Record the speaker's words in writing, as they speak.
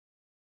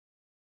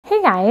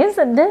Hey guys,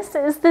 this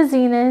is the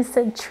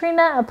Zinus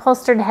Trina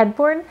Upholstered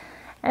Headboard,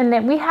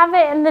 and we have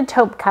it in the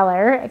taupe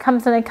color. It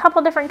comes in a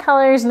couple different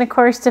colors and of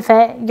course to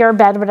fit your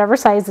bed, whatever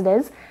size it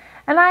is.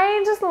 And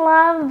I just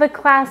love the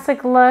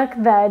classic look,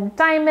 the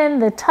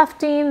diamond, the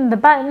tufting, the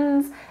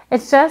buttons.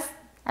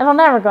 It'll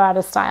never go out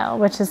of style,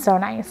 which is so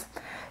nice.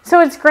 So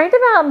what's great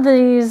about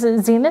these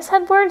Zinus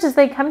headboards is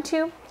they come to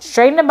you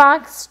straight in a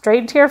box,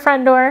 straight to your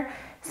front door,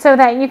 so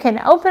that you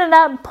can open it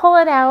up, pull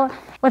it out.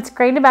 What's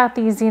great about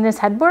these Zinus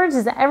headboards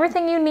is that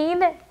everything you need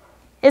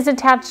is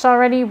attached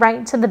already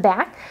right to the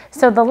back.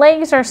 So the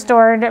legs are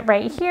stored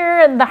right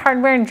here. The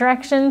hardware and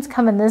directions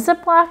come in the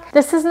Ziploc.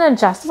 This is an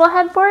adjustable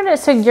headboard,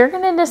 so you're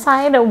gonna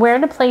decide where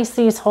to place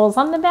these holes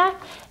on the back.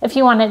 If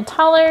you want it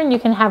taller, you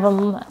can have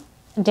them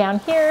down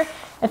here.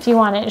 If you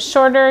want it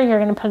shorter, you're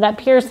gonna put it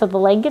up here so the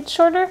leg gets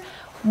shorter.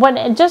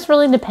 It just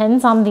really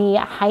depends on the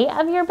height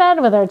of your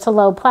bed, whether it's a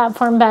low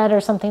platform bed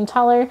or something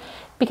taller,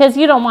 because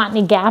you don't want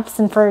any gaps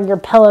and for your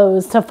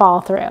pillows to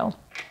fall through.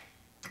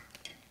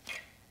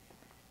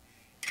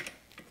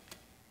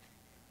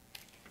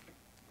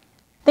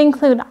 They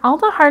include all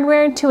the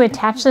hardware to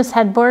attach this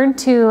headboard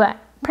to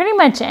pretty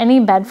much any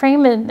bed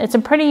frame. It's a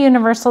pretty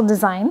universal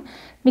design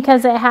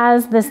because it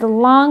has this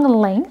long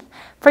length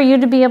for you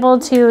to be able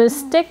to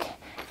stick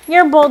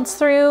your bolts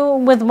through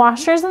with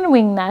washers and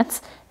wing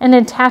nuts and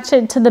attach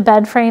it to the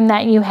bed frame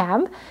that you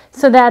have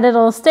so that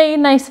it'll stay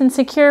nice and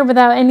secure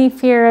without any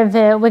fear of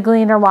it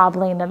wiggling or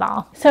wobbling at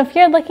all. So if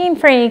you're looking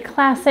for a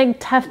classic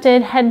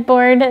tufted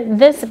headboard,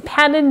 this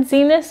padded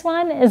Zinus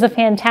one is a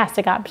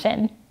fantastic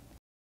option.